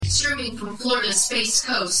streaming from Florida's Space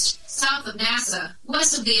Coast, south of NASA,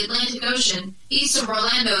 west of the Atlantic Ocean, east of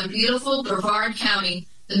Orlando and beautiful Brevard County,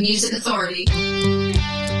 the Music Authority.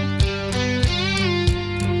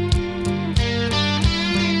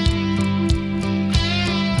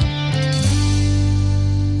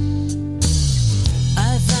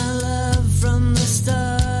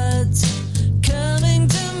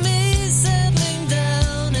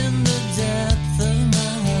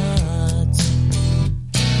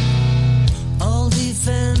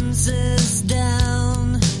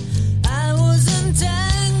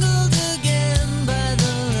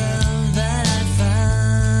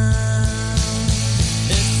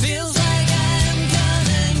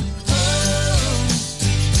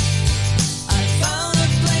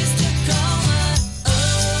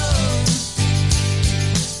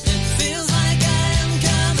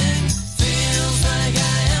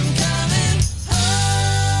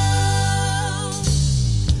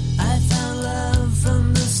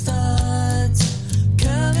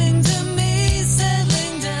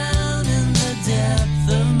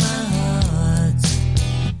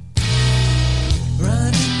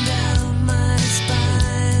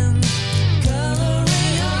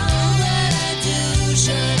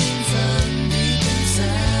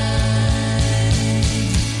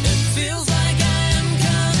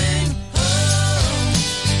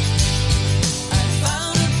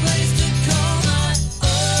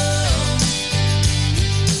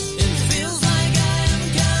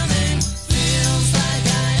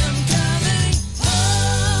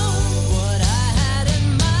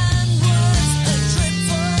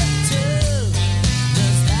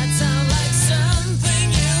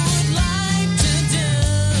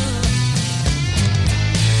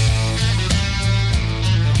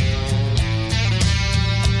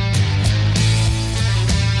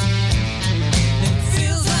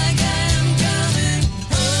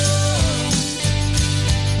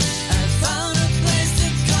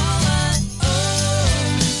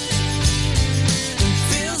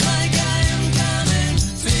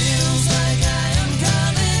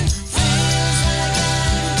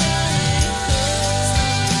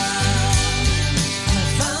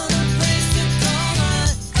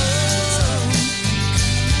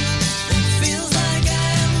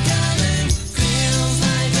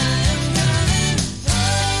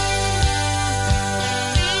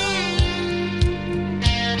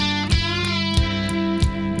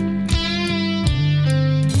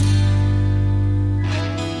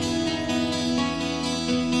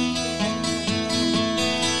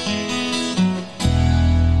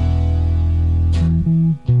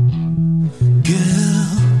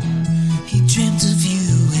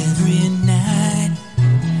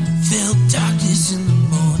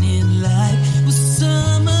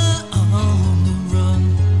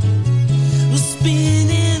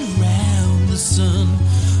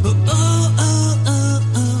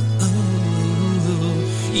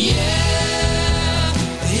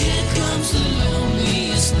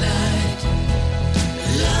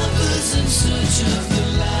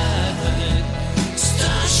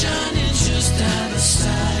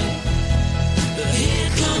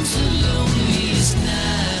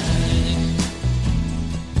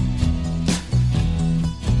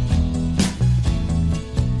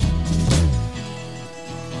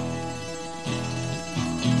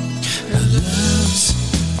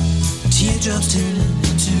 Teardrops turning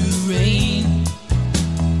into rain,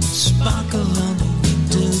 sparkle on the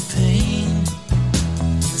window pane.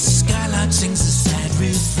 The skylight sings a sad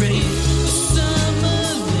refrain. The summer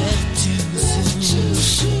left too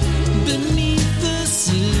soon beneath the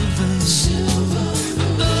silver.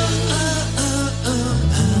 Oh, oh, oh, oh,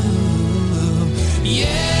 oh.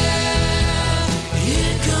 Yeah,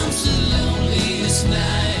 here comes the loneliest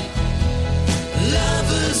night.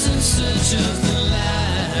 Lovers in search of the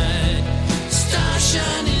light,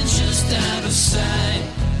 shining just out of sight.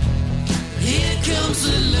 Here comes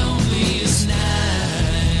the loneliest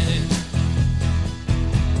night.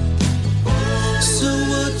 So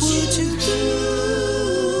what would you do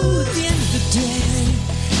at the end of the day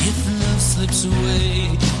if love slips away?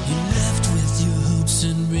 You're left with your hopes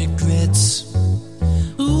and regrets.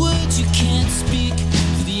 Words you can't speak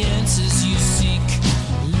for the answers you seek.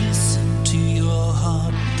 Listen to your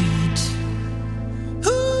heartbeat.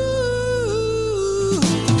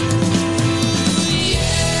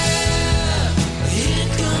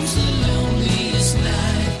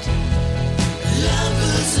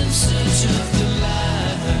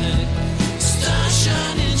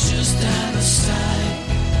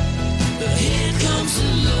 Here comes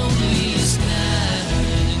the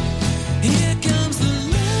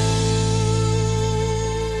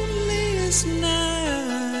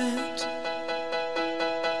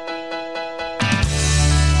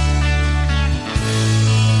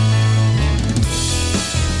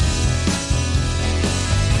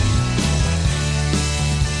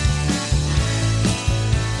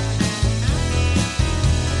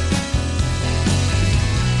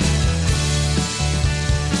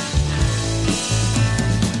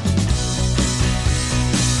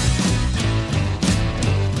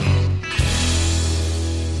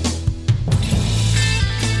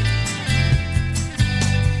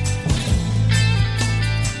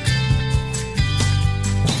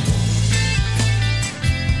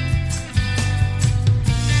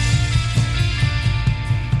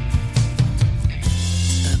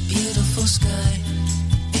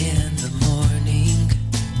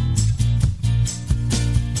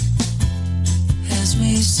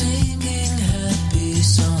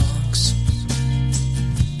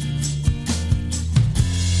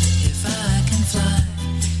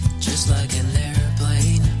just like an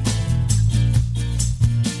airplane.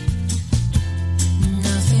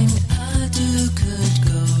 Nothing I do could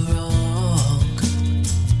go wrong.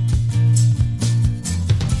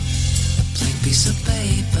 A blank piece of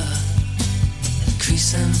paper,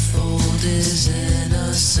 crease and fold is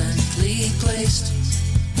innocently placed,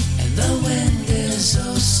 and the wind is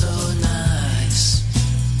oh so nice.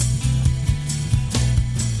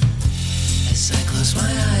 As I close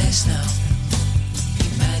my eyes now,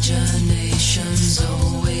 imagination's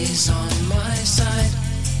always on my side.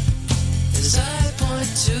 As I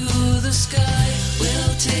point to the sky,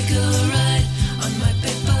 we'll take a ride on my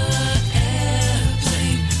paper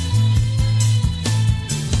airplane.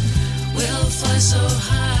 We'll fly so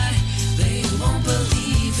high, they won't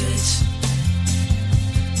believe it.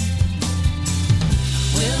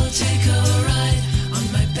 We'll take a ride on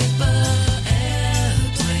my paper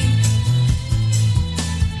airplane.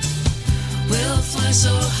 We'll fly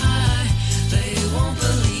so high, they won't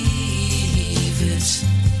believe it.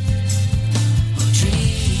 Or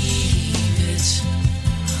dream it.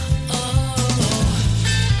 Oh.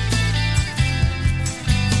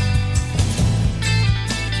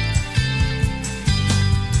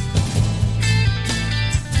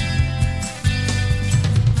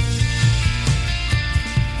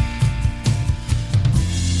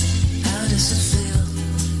 How does it feel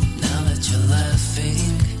now that you're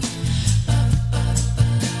laughing?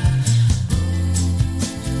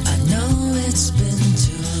 I know it's been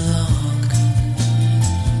too long.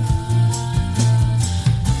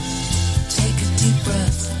 Take a deep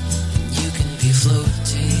breath, you can be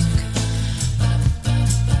floating.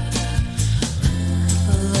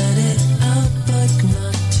 Let it out, but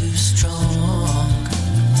not too strong.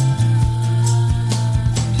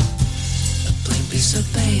 A blank piece of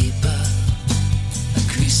paper, a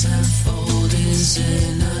crease and fold is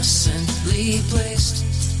innocently placed,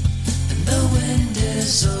 and the wind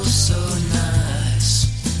is oh so nice.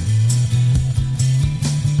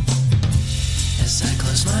 As I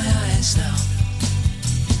close my eyes now,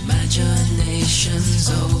 imagination's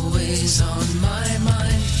always on my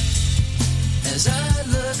mind. As I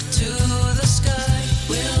look to the sky,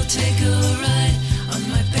 we'll take a ride on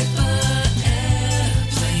my paper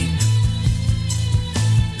airplane.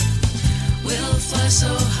 We'll fly so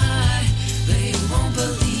high, they won't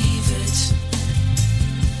believe it.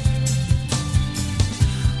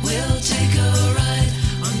 We'll take a ride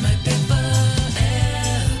on my paper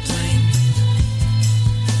airplane.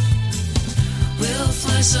 We'll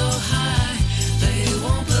fly so high, they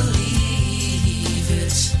won't believe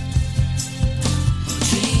it. Or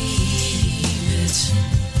dream it.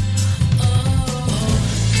 Oh.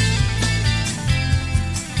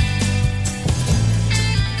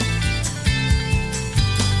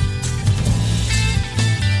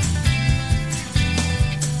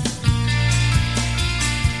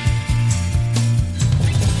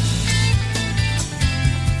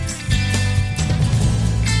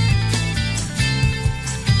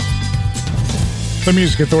 The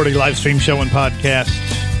Music Authority live stream show and podcast.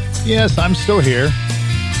 Yes, I'm still here.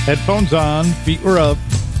 Headphones on, feet were up,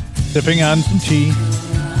 sipping on some tea,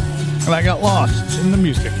 and I got lost in the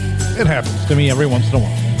music. It happens to me every once in a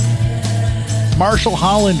while. Marshall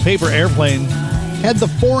Holland Paper Airplane had the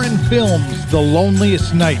foreign films The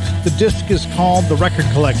Loneliest Night. The disc is called The Record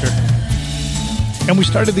Collector. And we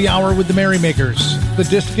started the hour with the Merrymakers. The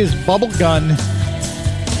disc is Bubble Gun.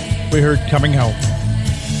 We heard Coming Home.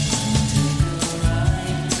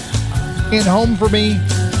 In home for me,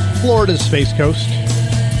 Florida's Space Coast.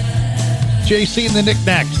 JC and the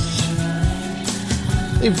Knickknacks.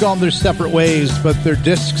 They've gone their separate ways, but their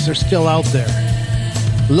discs are still out there.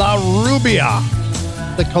 La Rubia,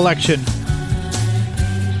 the collection.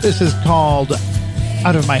 This is called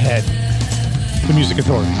Out of My Head. The Music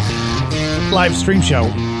Authority. Live stream show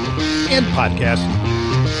and podcast.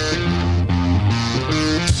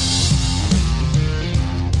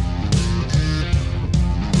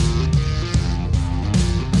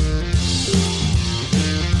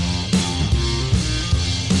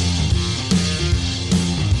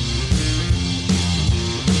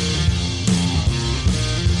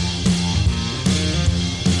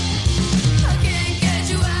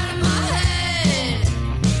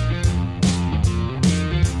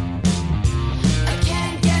 I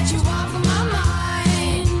can't get you off of my mind.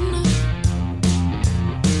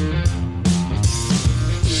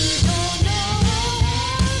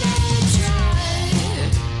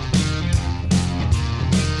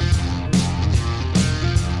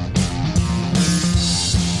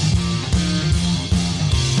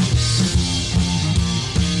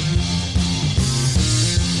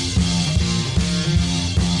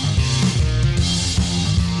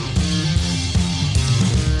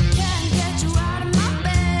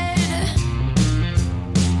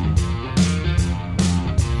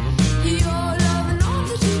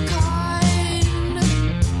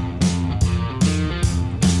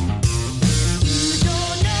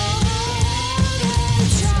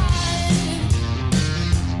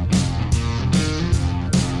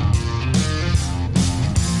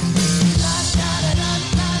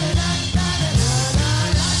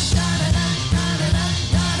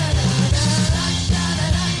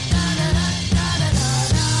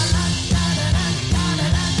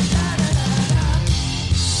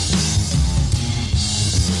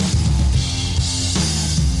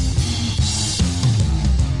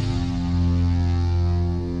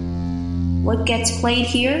 What gets played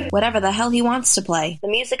here? Whatever the hell he wants to play. The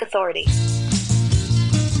Music Authority.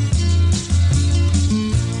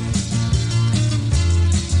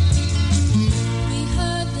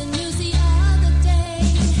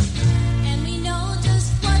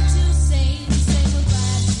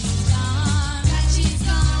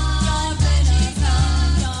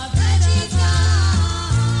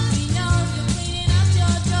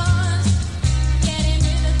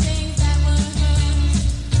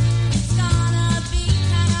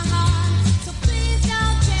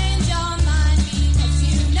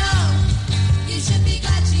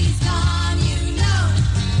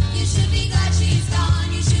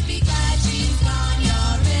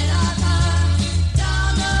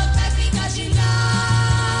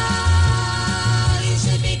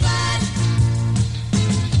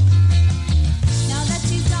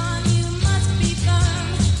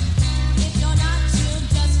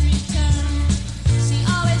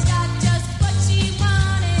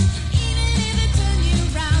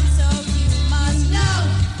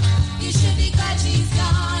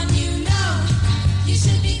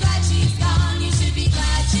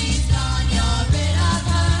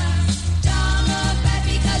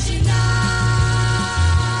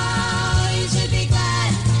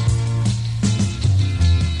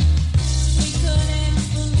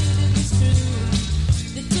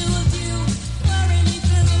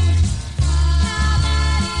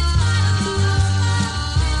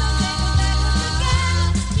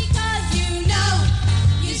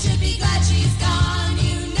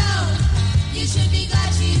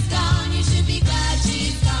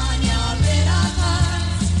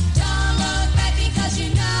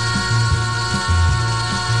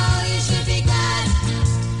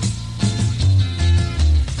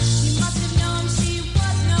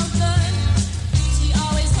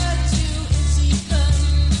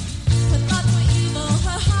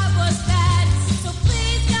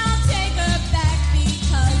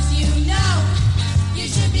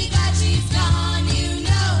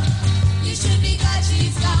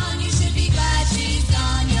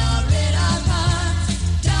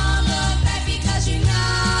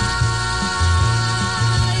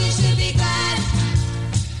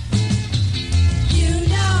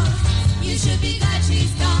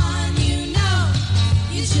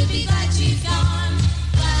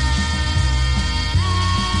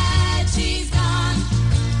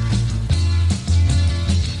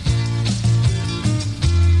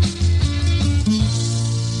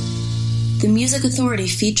 The Music Authority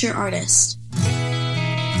feature artist.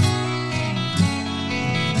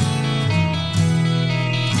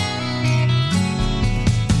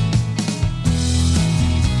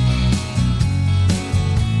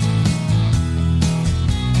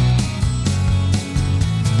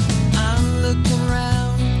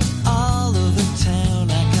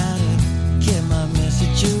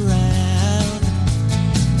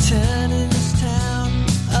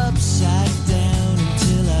 Upside down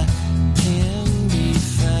until I can be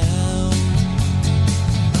found.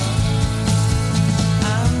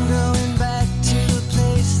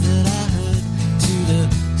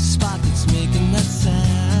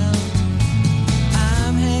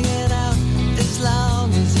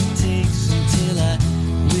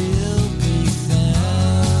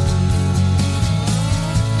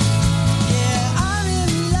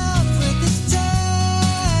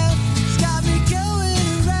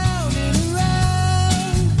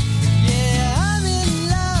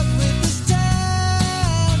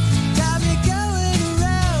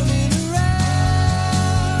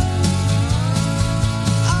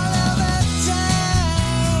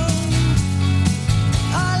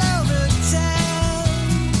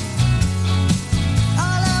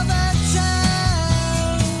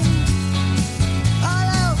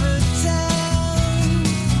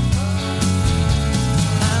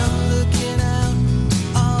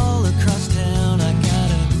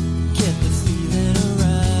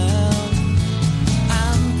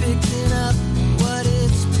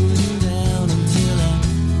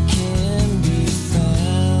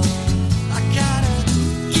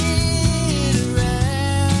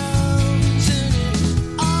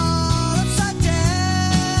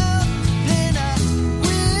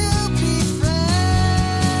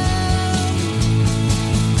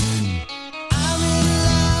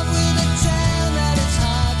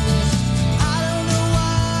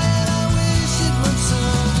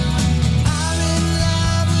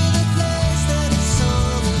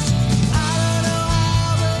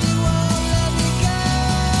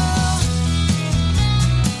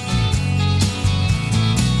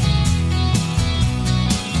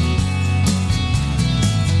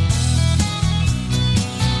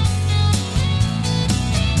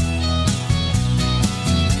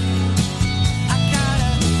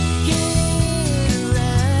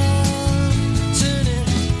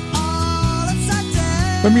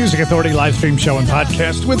 The Music Authority live stream show and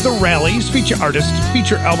podcast with the Rallies, feature artist,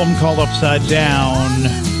 feature album called Upside Down,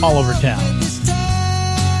 all over town.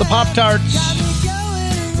 The Pop-Tarts,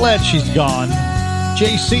 Glad She's Gone,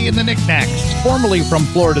 JC and the Knickknacks, formerly from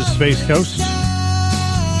Florida's Space Coast.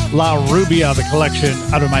 La Rubia, the collection,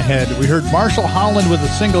 Out of My Head. We heard Marshall Holland with a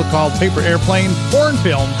single called Paper Airplane, Foreign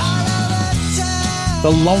Films.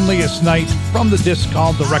 The Loneliest Night from the disc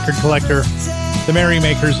called The Record Collector. The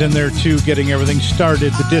Merrymakers in there too, getting everything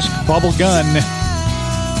started. The disc Bubble Gun,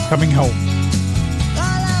 Coming Home.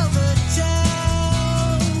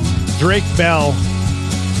 Drake Bell.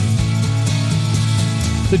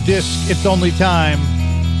 The disc It's Only Time.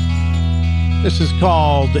 This is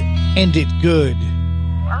called End It Good.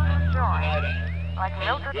 Like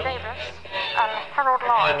Mildred Davis and Harold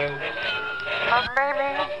Lloyd. But baby,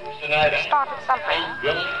 you started something.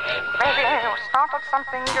 Baby, you started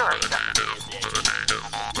something good.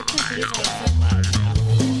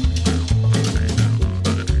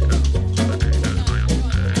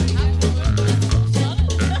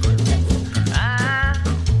 I'm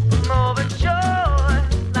overjoyed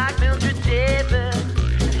like Mildred Davis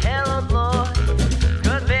and Harold Lloyd.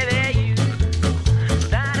 'Cause baby, you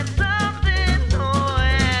started something new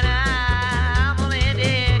and I'm gonna end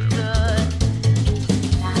it good.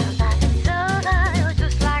 So that it was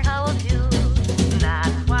just like how of you. Not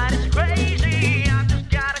quite as crazy, I've just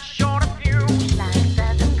got a short fuse. Like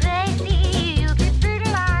something crazy, you keep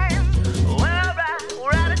feeling like. Well, right,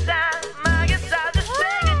 we're out of time. I guess I'll just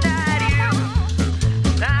say goodnight to you.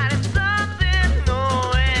 Started something new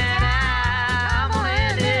and I'm gonna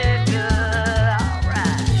end it good.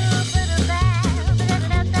 Alright.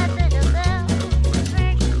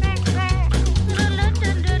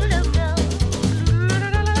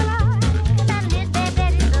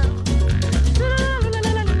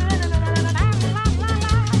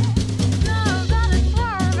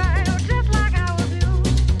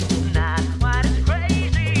 Not quite as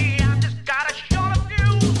crazy, I've just got a short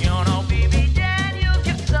fuse. You know, baby, then you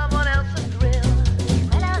give someone else a thrill.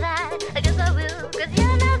 Well, alright, I guess I will, 'cause you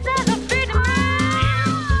know there's a freedom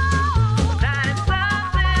started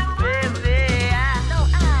something, baby.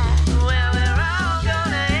 Well, we're all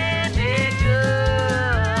gonna end it good.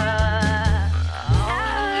 Oh,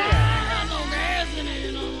 yeah.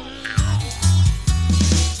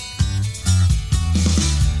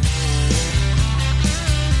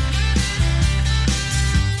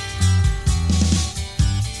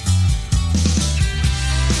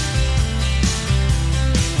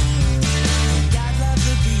 God love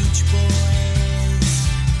the Beach Boys.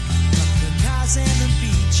 The cars and the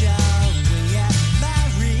beach are way out my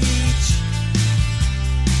reach.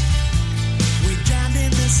 We drowned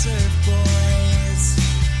in the surf, boys.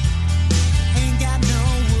 Ain't got no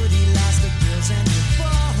Woody, lost the girls and the board.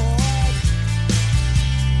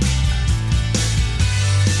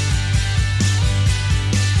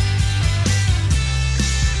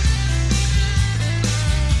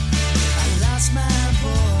 I lost my boy.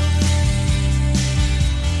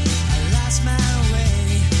 I lost my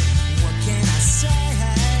way. What can I say?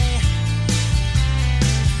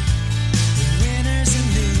 The winners and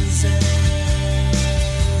losers.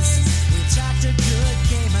 We talked a good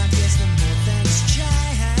game. I guess the more things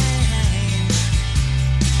change.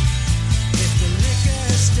 If the liquor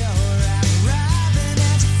store I'm robbing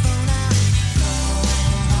at your phone, oh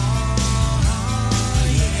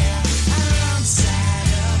yeah. I'm wrong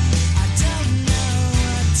side up. I don't know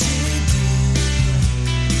what to do.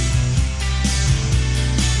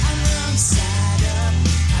 I'm wrong side up.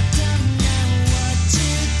 I don't know what to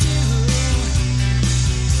do.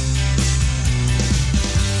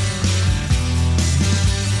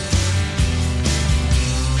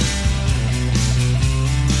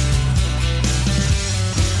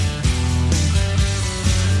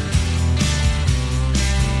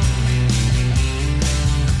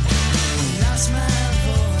 Lost my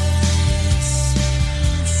voice.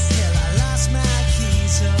 Hell, I lost my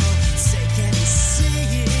keys. Oh, say, can you see?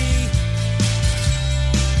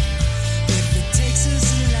 If it takes us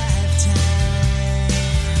a lifetime,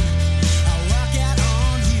 I'll walk out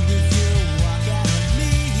on you if you walk out on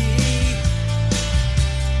me.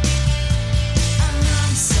 I'm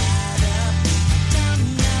wrong side up. I don't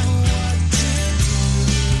know what to do.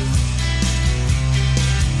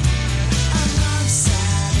 I'm wrong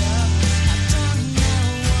side up. I don't know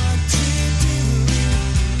what to do.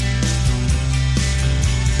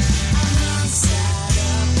 I'm wrong side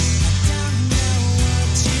up. I don't know what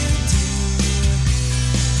to do.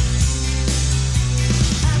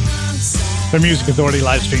 I'm wrong side. The Music Authority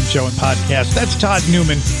live stream show and podcast. That's Todd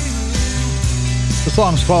Newman. The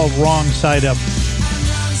song's called Wrong Side Up.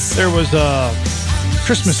 There was a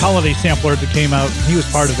Christmas holiday sampler that came out. He was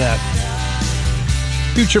part of that.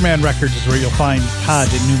 Future Man Records is where you'll find Todd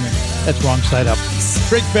and Newman. That's Wrong Side Up.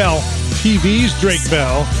 Drake Bell, TV's Drake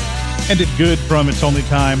Bell, ended good from It's Only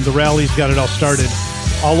Time. The Rallies got it all started.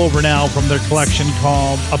 All over now from their collection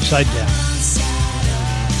called Upside Down.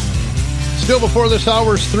 Still before this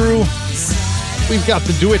hour's through, we've got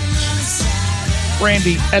the Duets,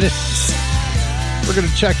 Randy Edis. We're going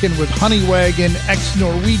to check in with Honeywagon,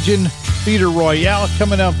 ex-Norwegian, Theater Royale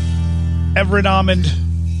coming up, Everett Almond,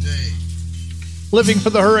 Living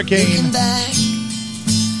for the Hurricane. Looking back,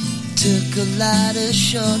 took a lot of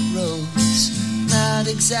short roads, not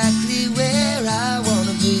exactly where I want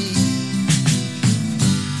to be.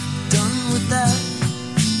 Done with that,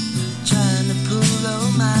 trying to pull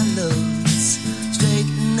all my loads,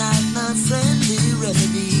 straighten out my friendly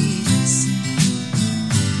remedies.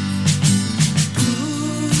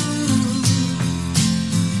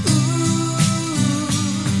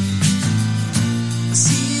 I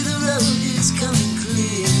see the road is coming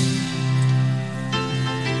clear.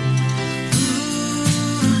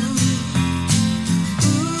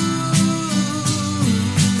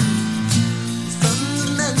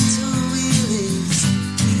 Fundamental wheel is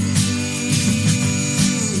here.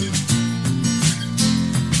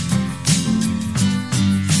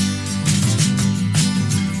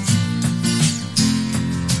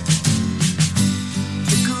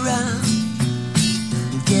 Look around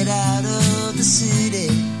and get out of the city.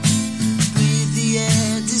 Breathe the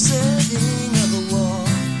air deserving of a war.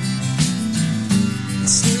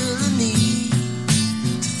 It's still a need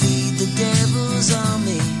to feed the devil's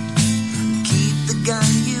army. Keep the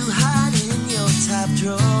gun you hide in your top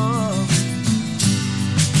drawer.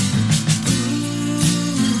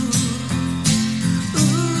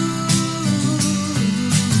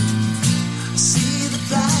 I see the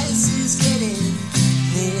price is getting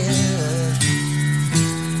nearer.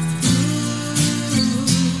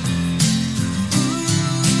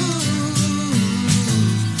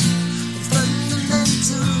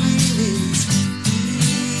 Fundamental release.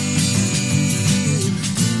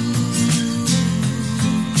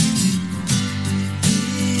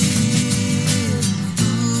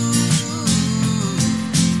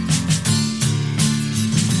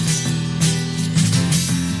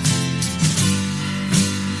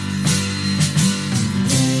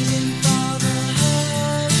 Waiting for the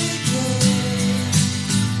hurricane,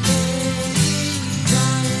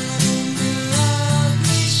 dying in the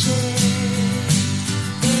ugly shade.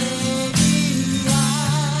 Baby, I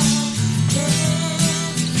can't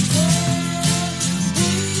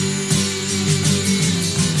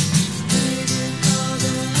waiting for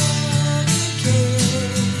the hurricane,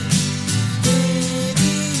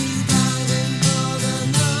 baby, dying for the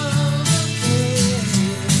Novocaine.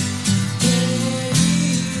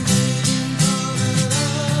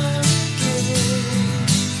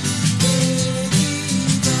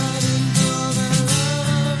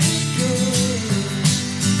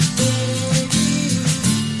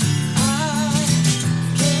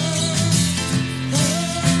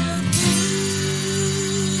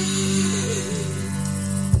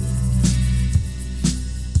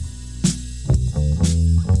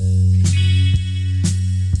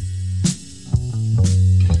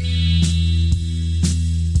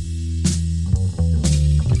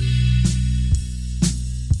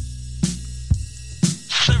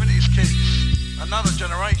 Another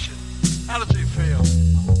generation. How does it feel?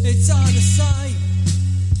 It's all the same.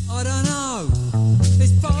 I don't know.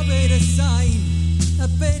 It's probably the same. A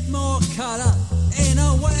bit more colour in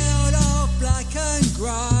a world of black and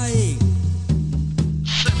grey.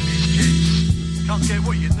 70s kids can't get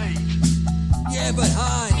what you need. Yeah, but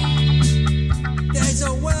hey, there's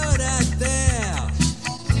a world out there.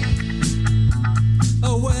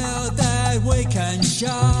 A world that we can shape.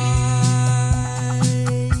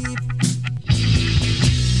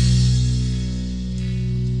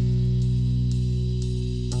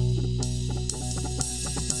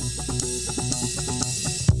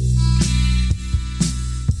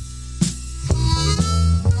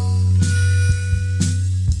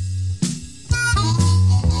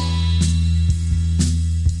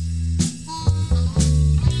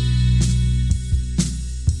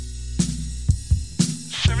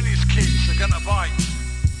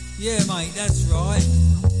 Yeah, mate, that's right.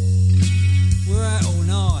 We're out all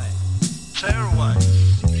night. Tearaways.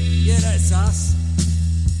 Yeah, that's us.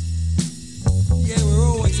 Yeah, we're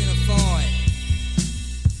always in a fight.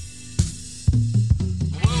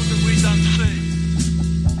 The world that we don't see,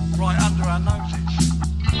 right under our noses.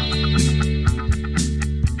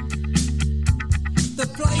 The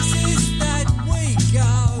places that we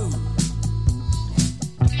go,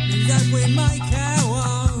 that we make our way.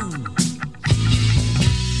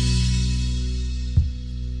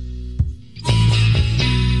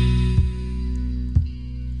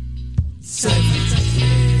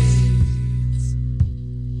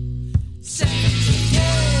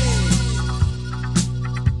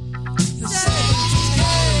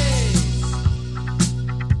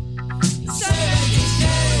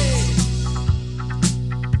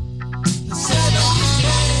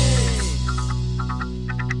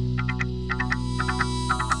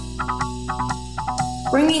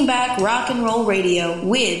 Bringing back rock and roll radio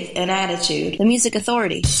with an attitude. The Music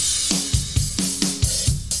Authority.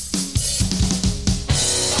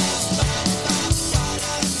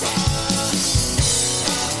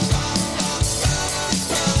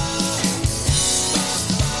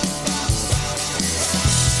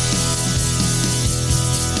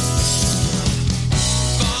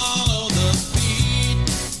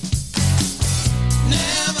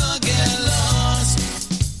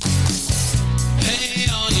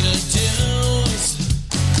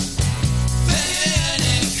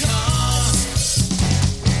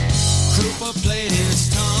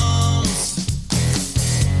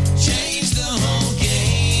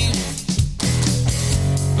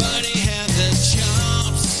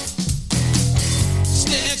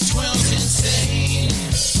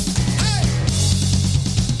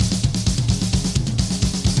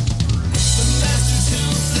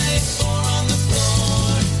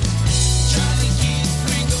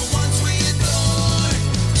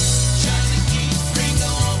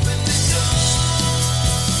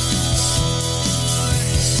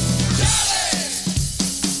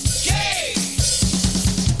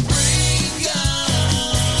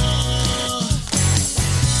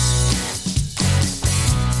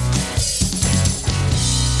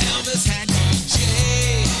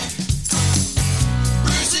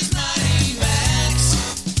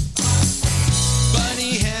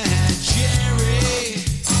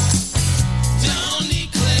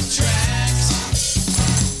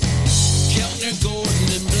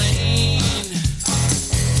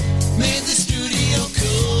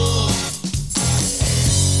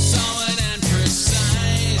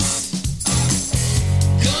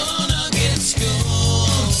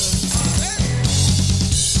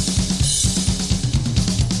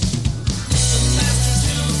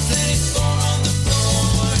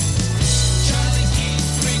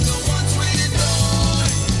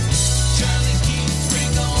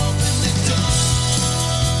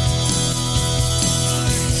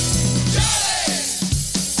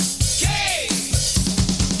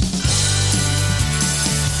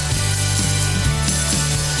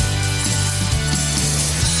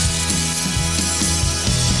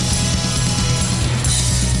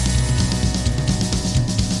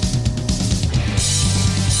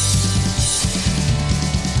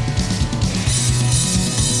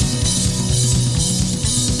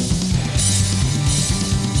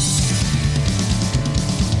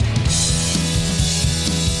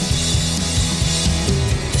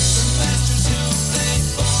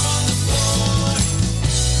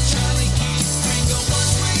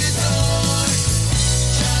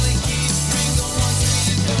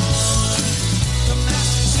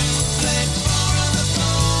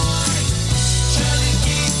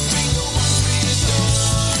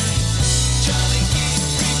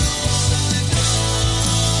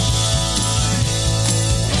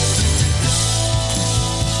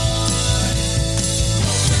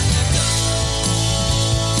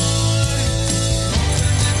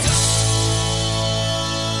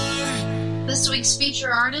 This week's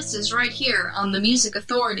feature artist is right here on The Music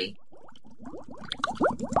Authority.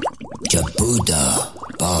 Jabuda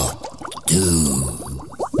Badu.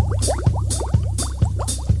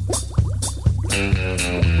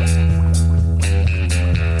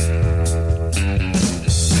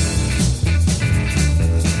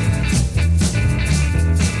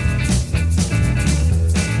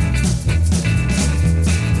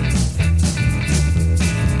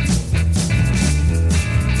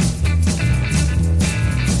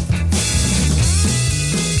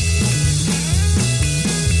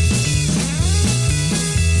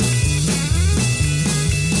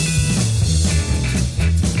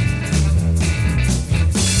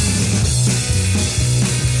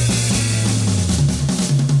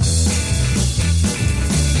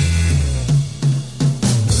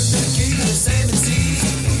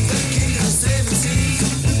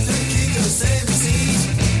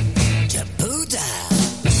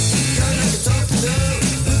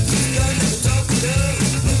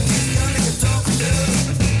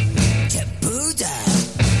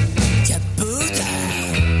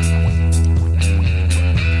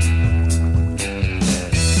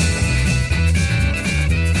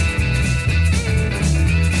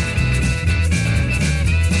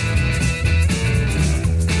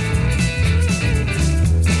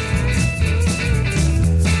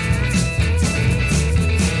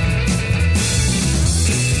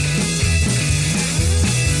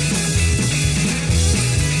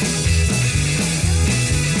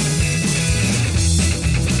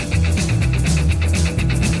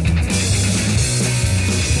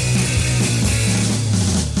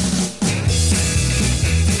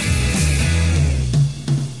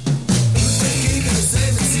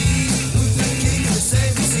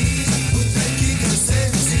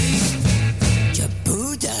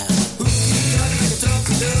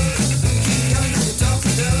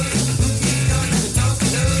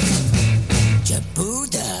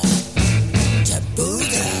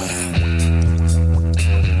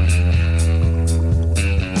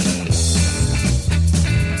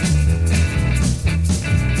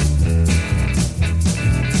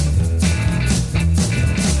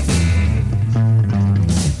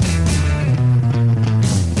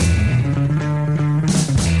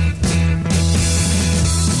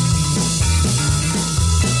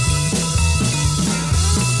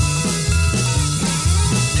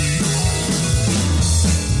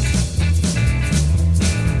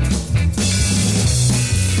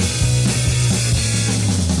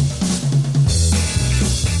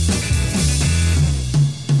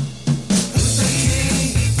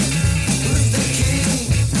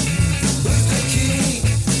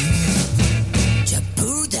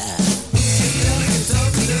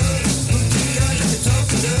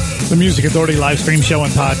 The Music Authority live stream show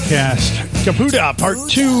and podcast. Caputa, part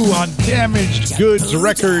 2 on Damaged Goods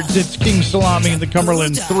Records. It's King Salami and the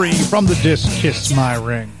Cumberland 3 from the disc Kiss My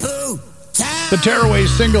Ring. The Tearaway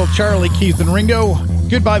single, Charlie, Keith, and Ringo.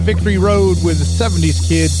 Goodbye Victory Road with the 70s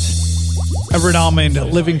Kids. Everett Almond,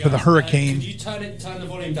 Living for the Hurricane. Turn the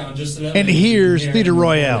volume down just a little And bit. here's Theatre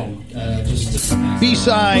Royale.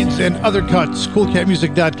 B-sides and other cuts,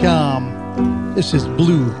 coolcatmusic.com. This is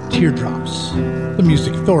Blue Teardrops, the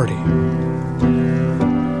Music Authority.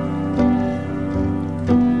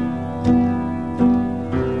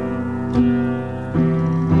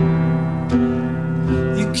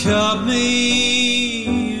 You caught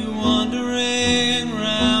me wandering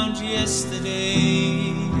round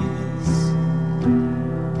yesterday's.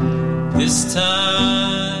 This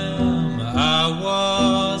time I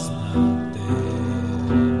was not there.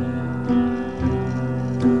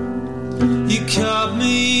 You caught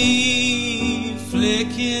me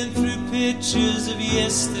flicking through pictures of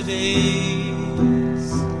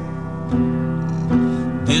yesterday's.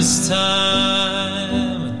 This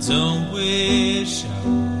time I don't wish I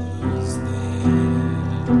was there.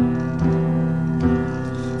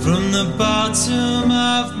 From the bottom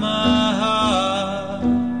of my heart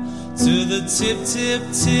to the tip, tip,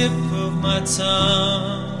 tip of my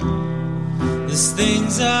tongue, there's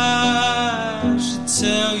things I should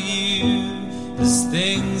tell you, there's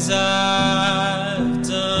things I've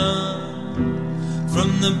done.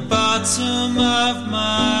 From the bottom of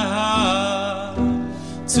my heart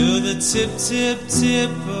to the tip, tip,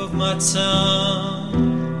 tip of my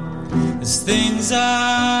tongue, there's things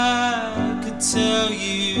I could tell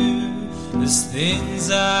you, there's things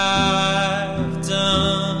I've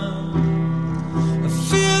done. I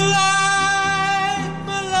feel like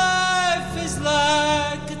my life is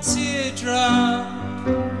like a teardrop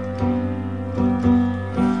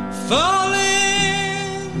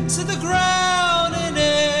falling to the ground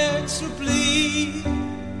inexorably,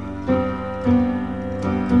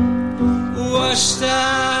 washed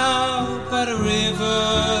out by the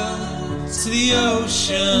river to the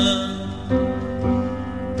ocean,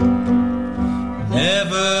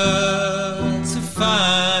 never to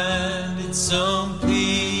find its own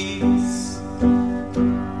peace.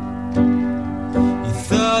 You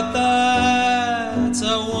thought that I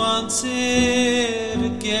wanted to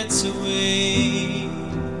get away,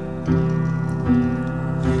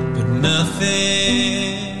 but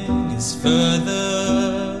nothing is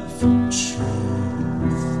further from truth.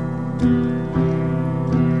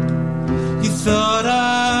 You thought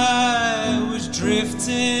I was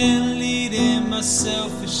drifting, leading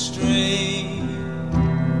myself astray.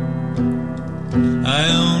 I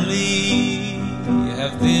only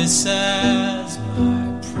have this as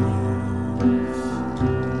my proof.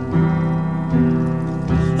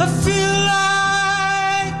 I feel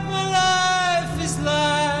like my life is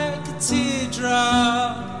like a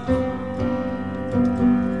teardrop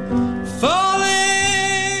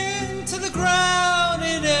falling to the ground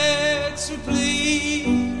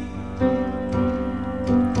inexorably,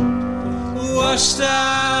 washed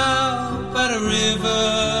out by the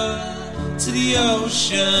river to the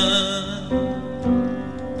ocean,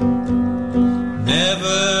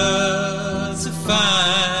 never to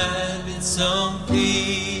find its own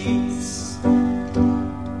peace.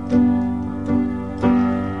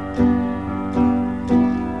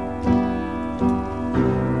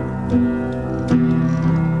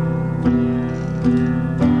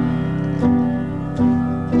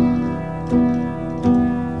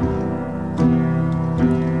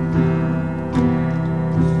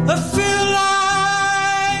 I feel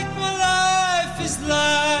like my life is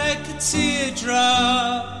like a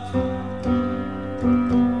teardrop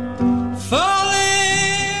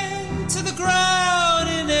falling to the ground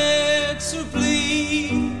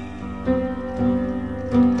inexorably,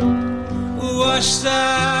 washed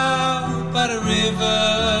out by the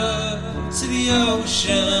river to the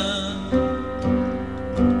ocean,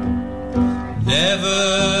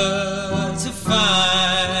 never to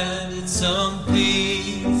find its own peace.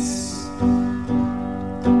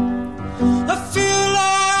 I feel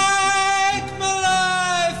like my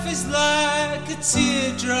life is like a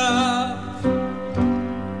teardrop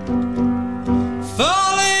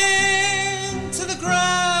falling to the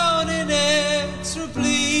ground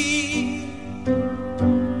inexorably,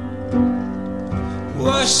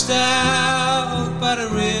 washed out by the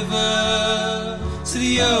river to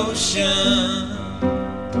the ocean,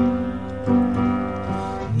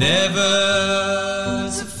 never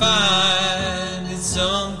to find its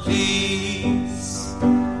own peace.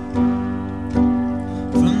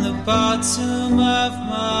 From the bottom of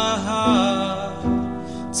my heart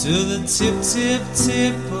to the tip, tip,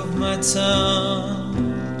 tip of my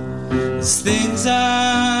tongue. There's things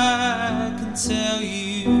I can tell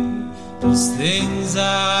you, there's things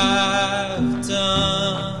I've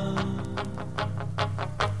done.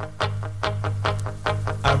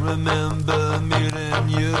 I remember meeting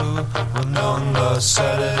you one on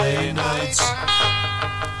Saturday nights.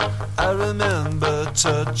 I remember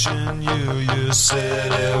touching you, you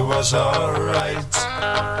said it was alright.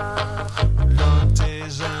 Long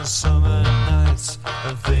days and summer nights,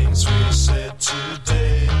 and things we said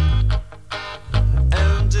today.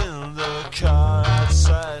 And in the car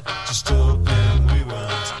outside, just hoping we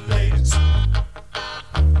weren't late.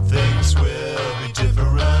 Things will be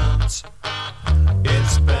different,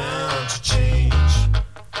 it's bound to change.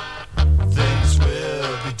 Things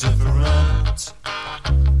will be different.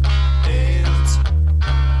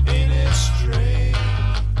 Ain't it strange?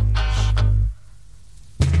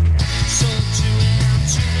 So 2 a.m.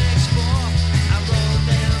 to next 4, I rolled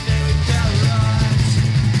down very Paradise.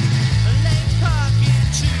 A late parking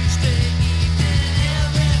Tuesday evening,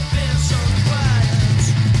 everything so quiet.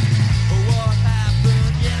 What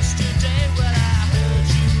happened yesterday? Well, I heard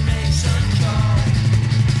you make some call.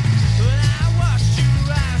 When I watched you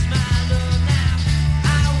rise, my love, now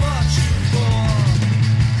I watch you fall.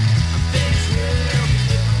 Things will be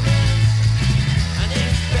different, and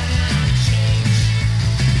it's bound to change.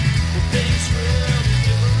 Things will be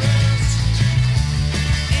different,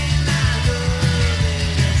 and my love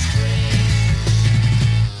ain't strange.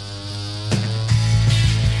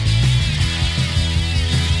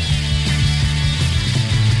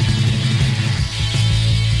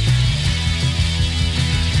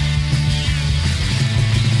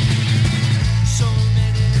 So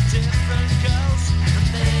many different girls, and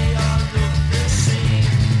they all look the same.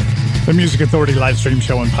 The Music Authority live stream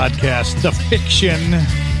show and podcast, The Fiction.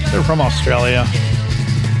 They're from Australia.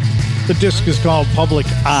 The disc is called Public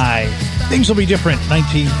Eye. Things Will Be Different,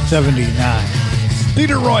 1979.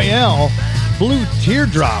 Theater Royale, Blue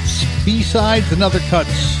Teardrops, B-sides and other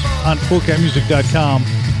cuts on FolkAtMusic.com.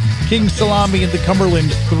 King Salami and the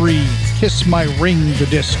Cumberland 3, Kiss My Ring, the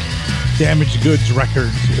disc. Damaged Goods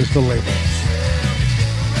Records is the label.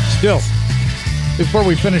 Still, before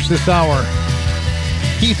we finish this hour,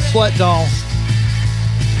 Keith Sletdoll.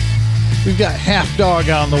 We've got Half Dog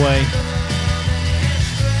on the way.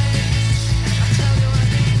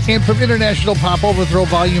 And from International Pop Overthrow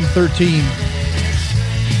Volume 13,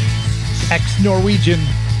 ex-Norwegian,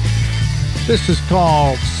 this is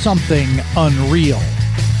called Something Unreal.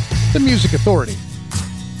 The Music Authority.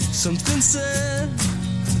 Something said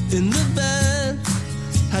in the bed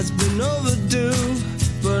has been overdue,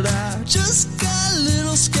 but I just got a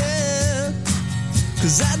little scared.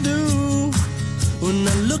 'Cause I do when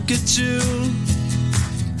I look at you.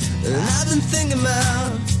 And I've been thinking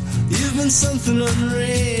about you've been something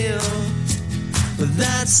unreal, but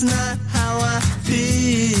that's not how I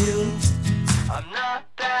feel. I'm not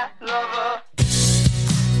that lover.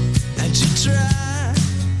 And you try,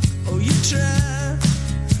 oh you try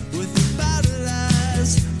with your bottle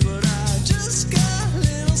eyes, but I just got a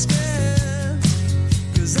little scared.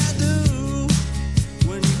 'Cause I do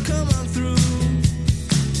when you come on through.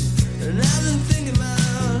 And I've been thinking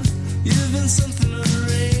about you've been something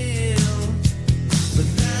unreal, but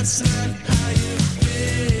that's not how you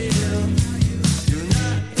feel. You're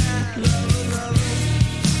not that lover.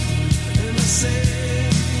 And I say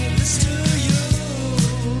this to you,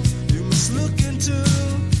 you must look into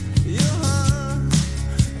your heart,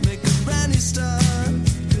 make a brand new start.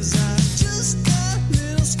 'Cause I just got a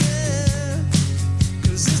little scared.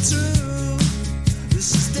 'Cause it's true, this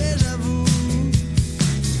is deja vu.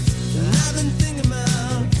 And I've been thinking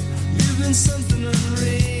about you've been something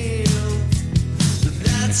unreal, but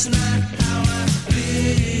that's not how I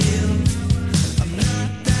feel. I'm not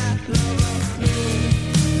that lover, no.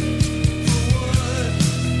 For what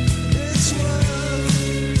it's worth,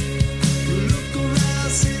 you look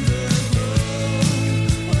around, see the glow.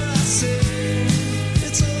 What I say,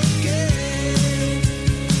 it's okay.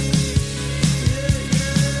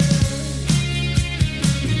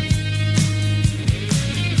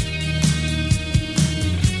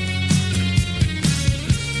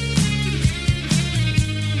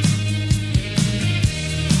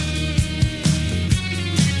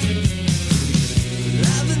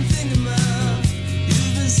 Yeah, I've been thinking about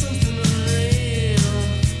you've been something unreal,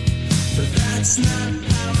 but that's not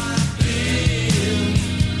how I feel.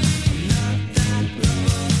 I'm not that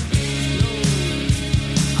lover, no.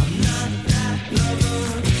 I'm not that lover.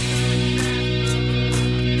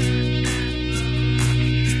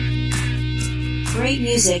 Great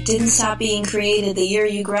music didn't stop being created the year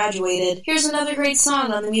you graduated. Here's another great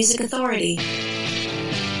song on the Music Authority.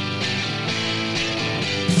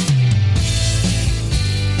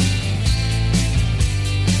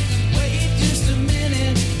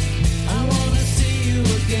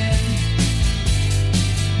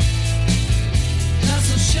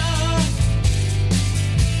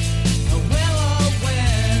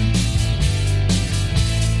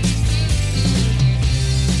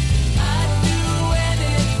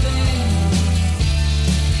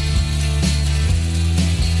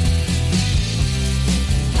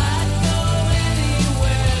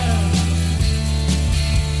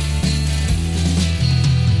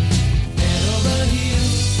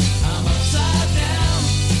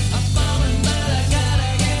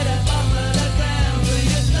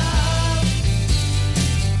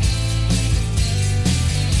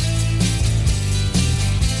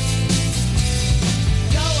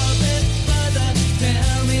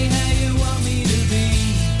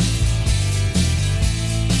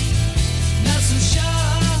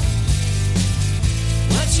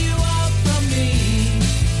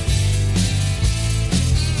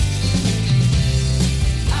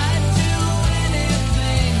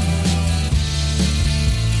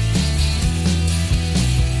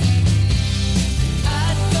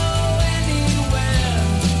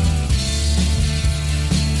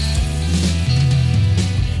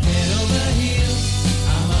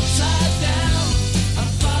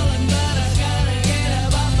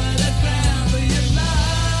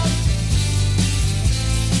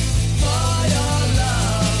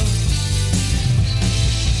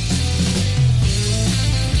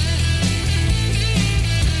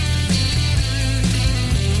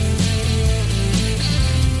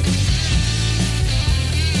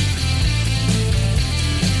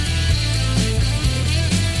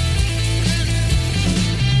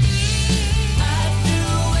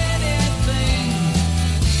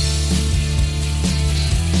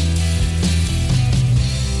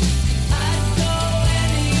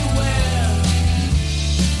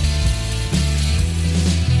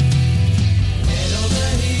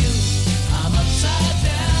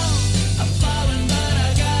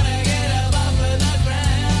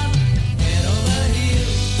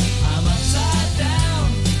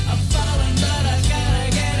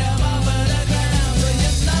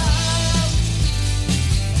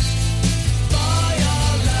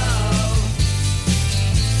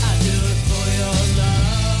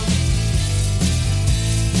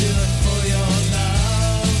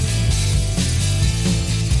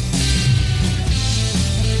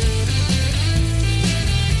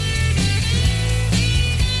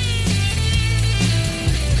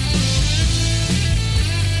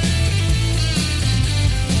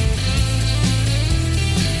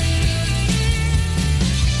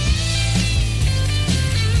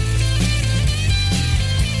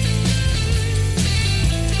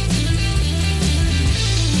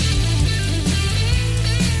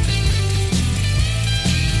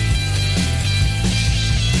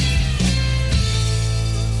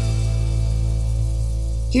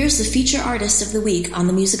 Here's the feature artist of the week on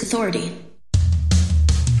the Music Authority.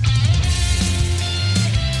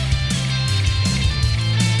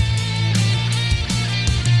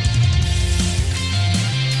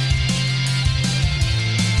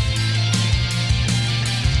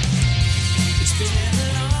 It's been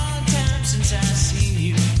a long time since I've seen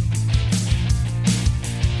you.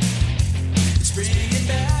 It's bringing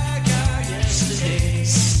back our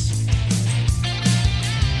yesterdays.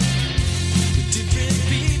 With different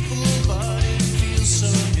people, but it feels so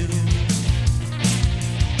new.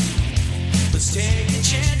 Let's take a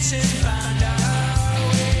chance and find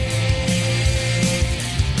our way.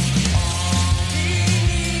 All we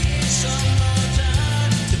need is some more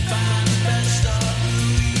time to find the best of who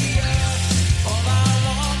we are. All I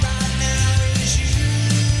want right now is you.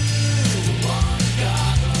 The one that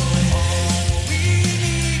got away. All we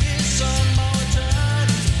need is some more time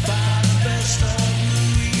to find the best of who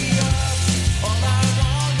we are. All I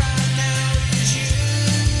want right now is you.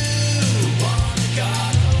 The one that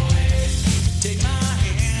got away. Take my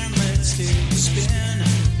hand, let's take a spin.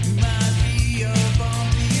 It might be a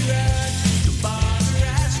bumpy ride. Don't bother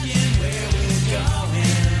asking where we're going.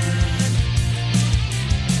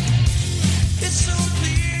 It's so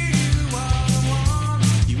clear you are the one.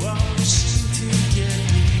 You always seem to get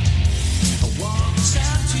me. I want this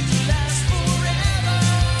time to last forever.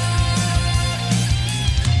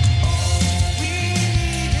 All we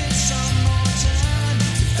need is some more time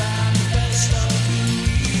to find the best of who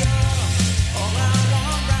we are. All I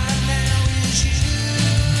want right now is you.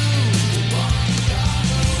 The one that got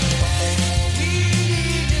away. All we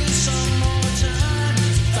need is some more time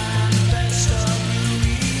to find the best of who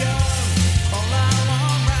we are. All I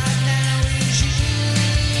want right now is you.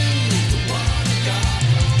 The one that got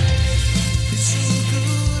away. It's so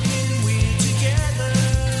good when we're together.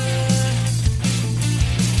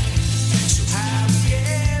 So how we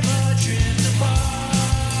ever drift apart.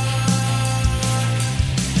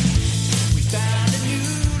 We found a new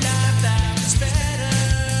life that was better.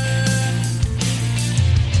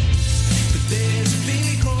 But there's a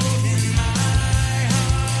big hole in my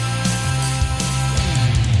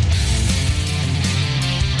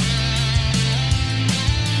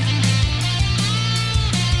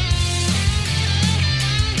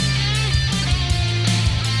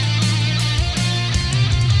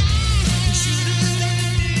We should have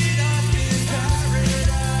landed up in paradise.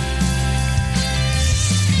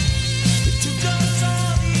 It took us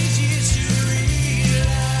all these years to realize.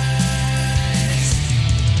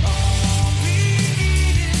 All we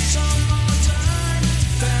need is some more time to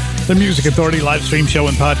find The Music Authority live stream show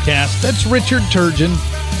and podcast. That's Richard Turgeon.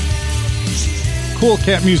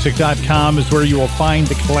 CoolCatMusic.com is where you will find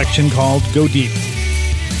the collection called Go Deep.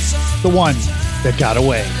 The one that got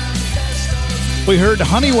away. We heard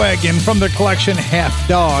Honey Wagon from the collection Half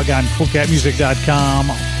Dog on CoolCatMusic.com.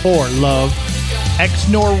 For Love.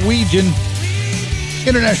 Ex-Norwegian.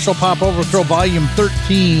 International Pop Overthrow Volume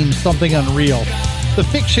 13. Something Unreal. The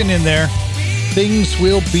fiction in there. Things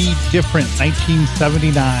Will Be Different.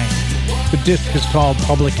 1979. The disc is called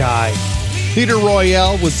Public Eye. Theater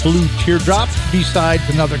Royale with Blue Teardrop. B-sides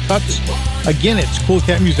and other cuts. Again, it's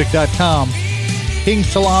CoolCatMusic.com. King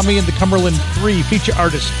Salami and the Cumberland 3 feature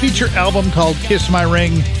artist feature album called Kiss My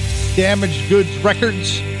Ring. Damaged Goods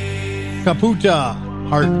Records. Caputa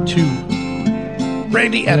Part 2.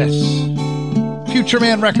 Randy Edis. Future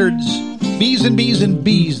Man Records. Bees and Bees and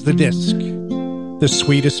Bees, the disc. The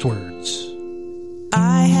Sweetest Words.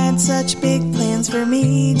 I had such big plans for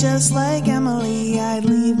me, just like Emily. I'd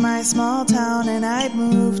leave my small town and I'd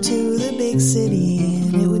move to the big city.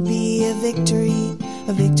 And it would be a victory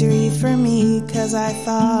for me, 'cause I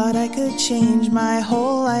thought I could change my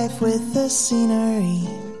whole life with the scenery.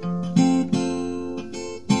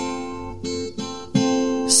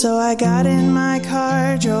 So I got in my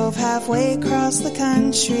car, drove halfway across the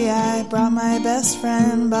country. I brought my best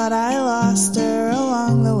friend, but I lost her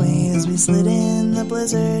along the way as we slid in the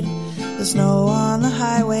blizzard, the snow on the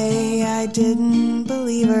highway. I didn't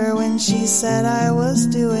believe her when she said I was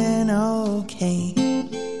doing okay.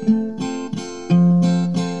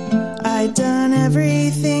 I'd done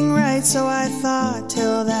everything right, so I thought,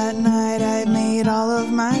 till that night I made all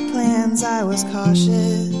of my plans. I was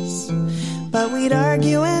cautious, but we'd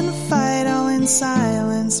argue and fight all in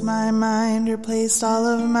silence. My mind replaced all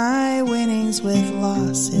of my winnings with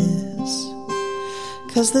losses.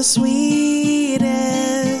 'Cause the sweetest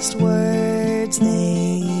words,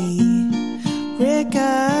 they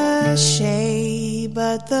ricochet,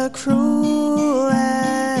 but the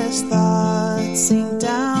cruelest thoughts sink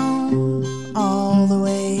down all the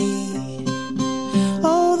way.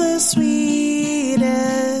 Oh, the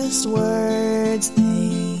sweetest words,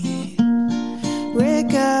 they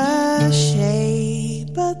ricochet,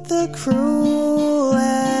 but the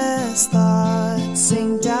cruelest thoughts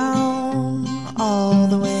sink down all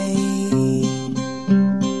the way.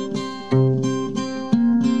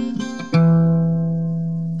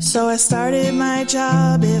 So I started my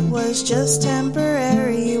job, it was just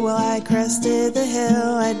temporary. Well, I crested the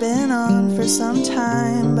hill I'd been on for some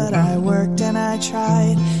time, but I worked and I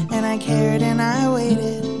tried, and I cared and I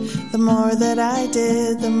waited. The more that I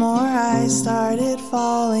did, the more I started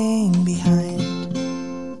falling behind.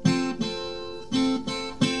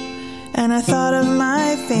 And I thought of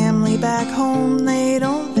my family back home, they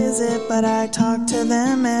don't visit, but I talk to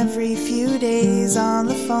them every few days on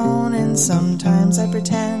the phone. And sometimes I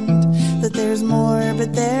pretend that there's more,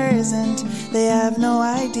 but there isn't. They have no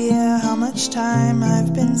idea how much time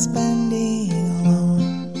I've been spending alone.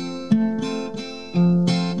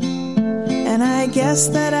 And I guess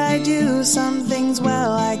that I do some things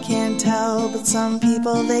well, I can't tell, but some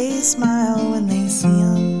people, they smile when they see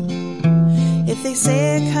them. If they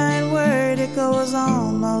say a kind word, it goes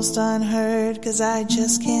almost unheard, 'cause I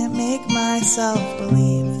just can't make myself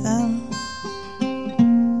believe them.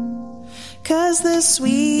 'Cause the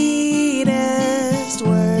sweetest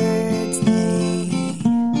words, they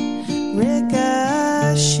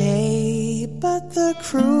ricochet, but the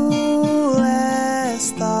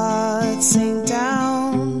cruelest thoughts sink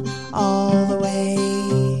down all the way.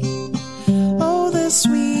 Oh, the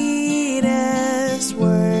sweetest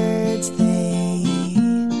words, they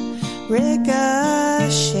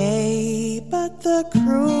ricochet, but the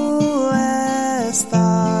cruelest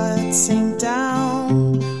thoughts sink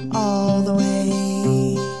down all the way.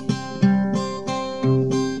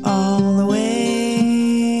 All the way.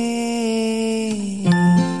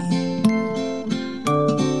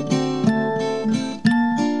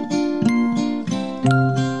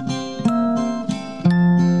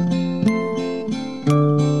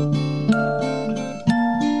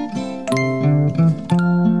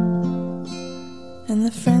 And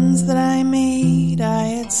the friends that I made, I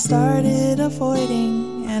had started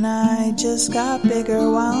avoiding, and I just got bigger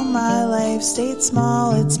while my life stayed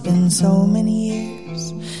small. It's been so many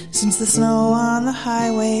years since the snow on the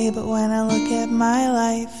highway, but when I look at my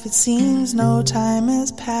life, it seems no time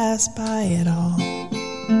has passed by at all.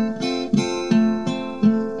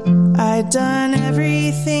 I'd done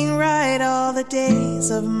everything right all the days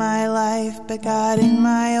of my life, but got in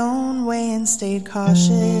my own way and stayed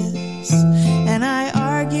cautious. And I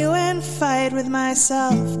argue and fight with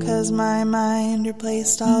myself, 'cause my mind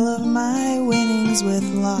replaced all of my winnings with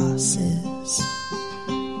losses.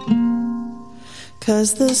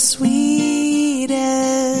 'Cause the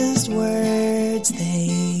sweetest words, they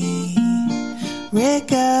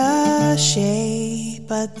ricochet,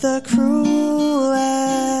 but the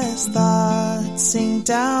cruelest thoughts sink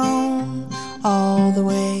down all the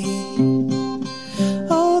way.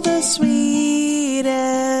 Oh, the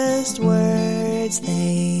sweetest words,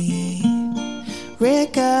 they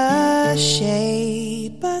ricochet,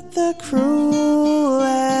 but the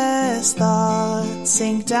cruelest thoughts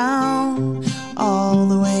sink down all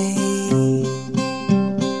the way.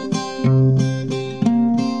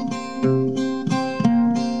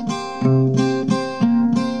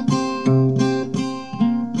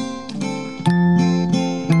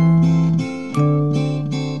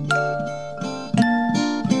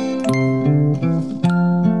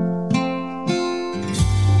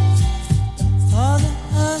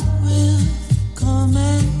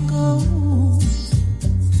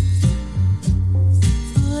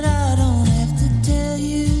 But I don't have to tell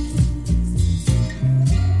you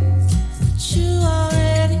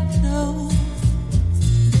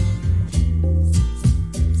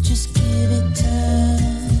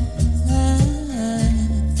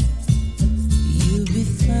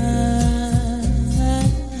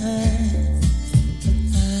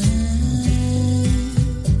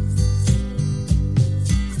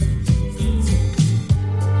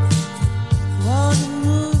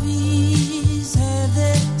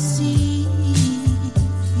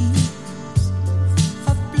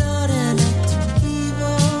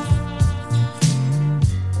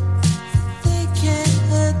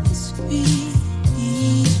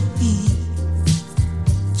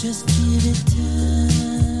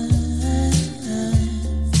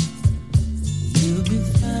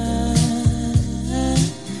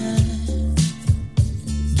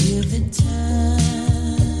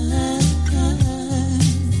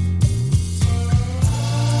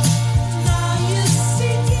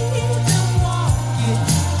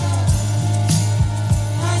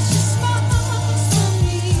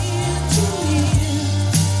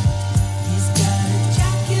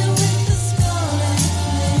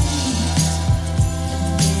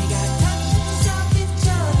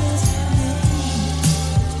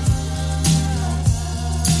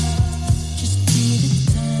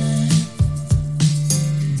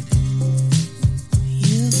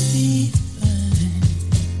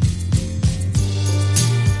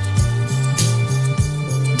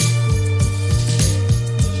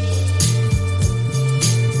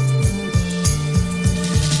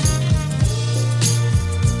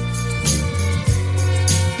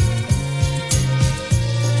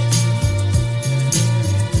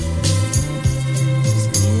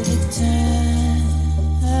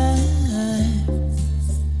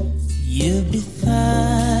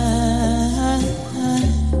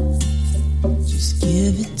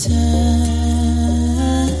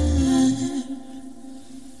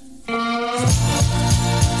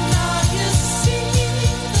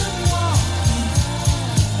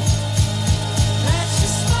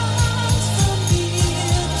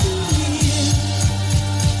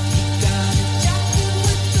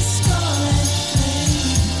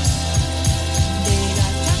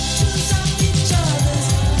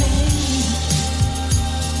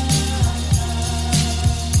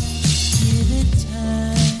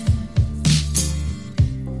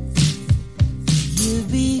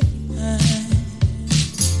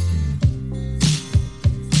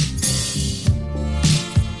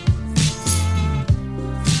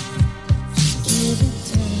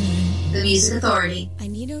the Music Authority. I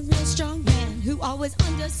need a real strong man who always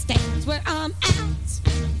understands where I'm at.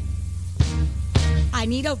 I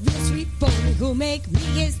need a real sweet boy who'll make me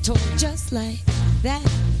his toy just like that.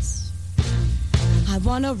 I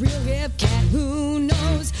want a real hip cat who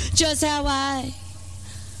knows just how I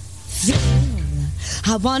feel.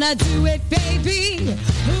 I wanna do it, baby.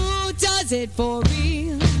 Who does it for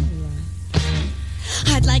real?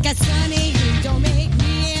 I'd like a sonny who don't make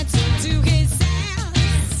me answer to his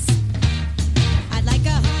sass. I'd like a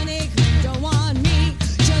honey who don't want me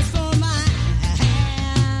just for my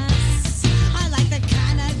ass. I like the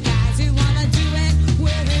kind of guys who wanna do it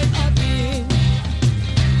with a beer.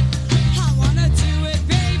 I wanna do it,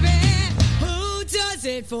 baby. Who does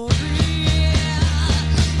it for real?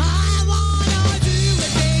 I wanna do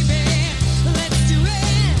it, baby. Let's do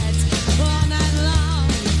it all night long.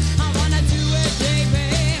 I wanna do it, baby.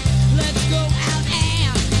 Let's go out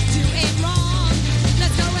and do it wrong.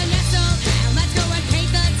 Let's go and mess around. Let's go and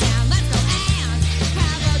paint the town. Let's go and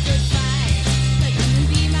have a good fight. Come and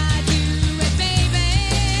be my do it, baby.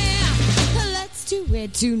 Let's do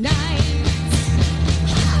it tonight.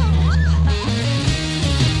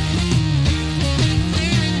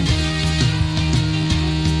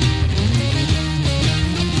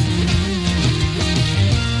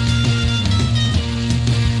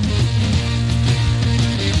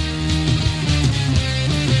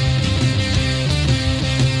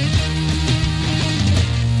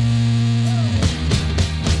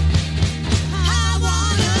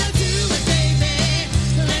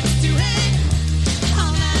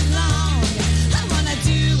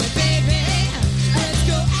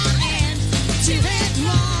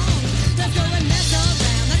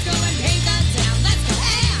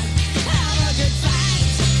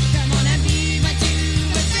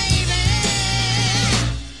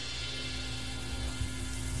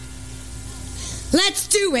 Let's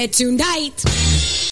do it tonight.